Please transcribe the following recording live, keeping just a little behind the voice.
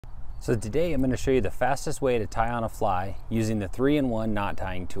So today I'm going to show you the fastest way to tie on a fly using the 3-in-1 knot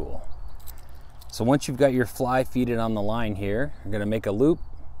tying tool. So once you've got your fly feeded on the line here, you're going to make a loop,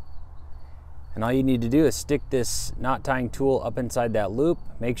 and all you need to do is stick this knot tying tool up inside that loop.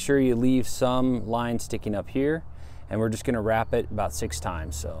 Make sure you leave some line sticking up here, and we're just going to wrap it about 6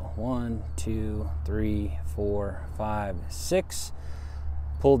 times. So 1, 2, 3, 4, 5, 6.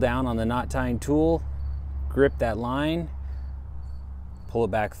 Pull down on the knot tying tool, grip that line, pull it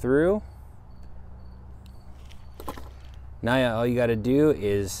back through. Now all you got to do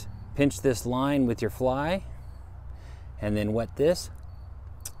is pinch this line with your fly and then wet this,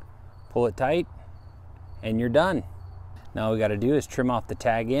 pull it tight, and you're done. Now all we got to do is trim off the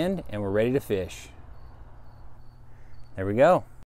tag end and we're ready to fish. There we go.